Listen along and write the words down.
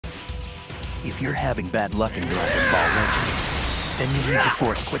If you're having bad luck in Dragon Ball Legends, then you need to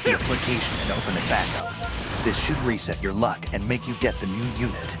force quit the application and open it back up. This should reset your luck and make you get the new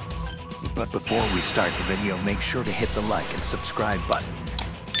unit. But before we start the video, make sure to hit the like and subscribe button.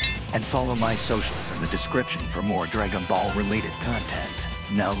 And follow my socials in the description for more Dragon Ball related content.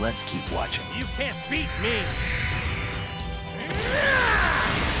 Now let's keep watching. You can't beat me!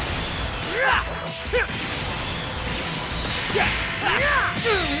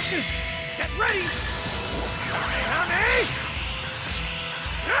 Get ready!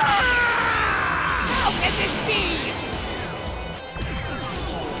 How can this be?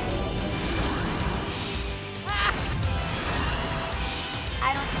 I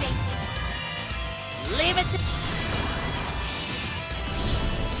don't think. Leave it to.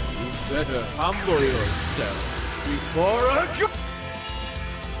 You better humble yourself before I go.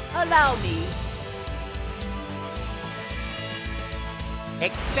 Allow me.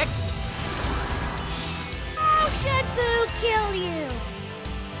 Expect. How should Boo kill you?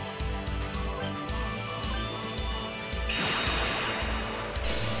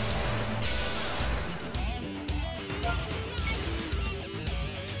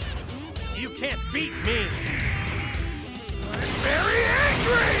 You can't beat me! I'm very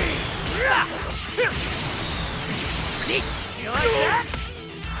angry! See? You like that?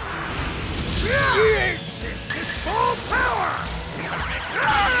 This is full power!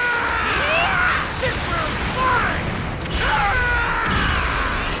 This world's mine!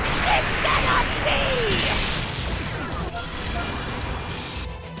 It cannot be!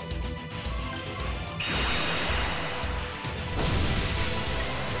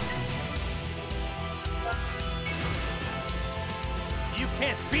 You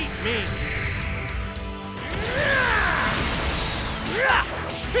can't beat me!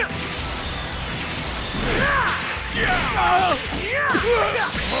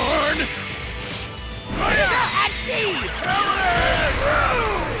 Horn! At me!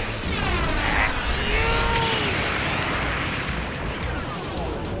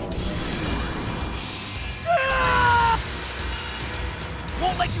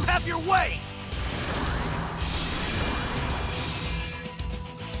 Won't let you have your way!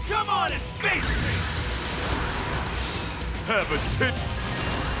 Come on and face me! Have a tit.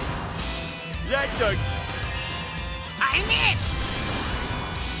 Let the... I'm in!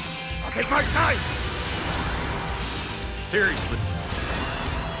 I'll take my time! Seriously.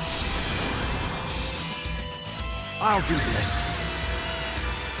 I'll do this.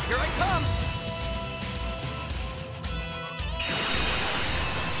 Here I come!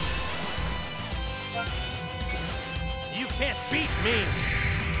 You can't beat me!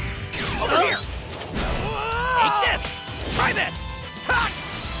 Over here! Take this! Try this! Ha!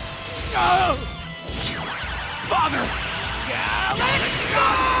 Oh! Father! Let it go!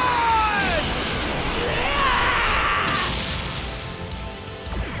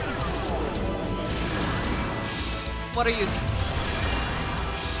 What are you?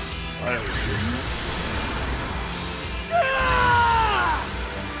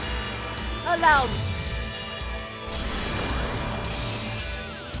 Allow me.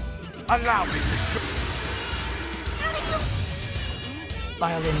 Allow me to show.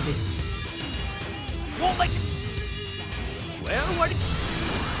 Violin this. Won't let you. Well, what?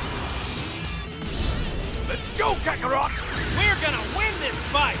 Let's go, Kakarot! We're gonna win this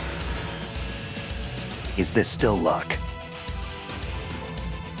fight! Is this still luck?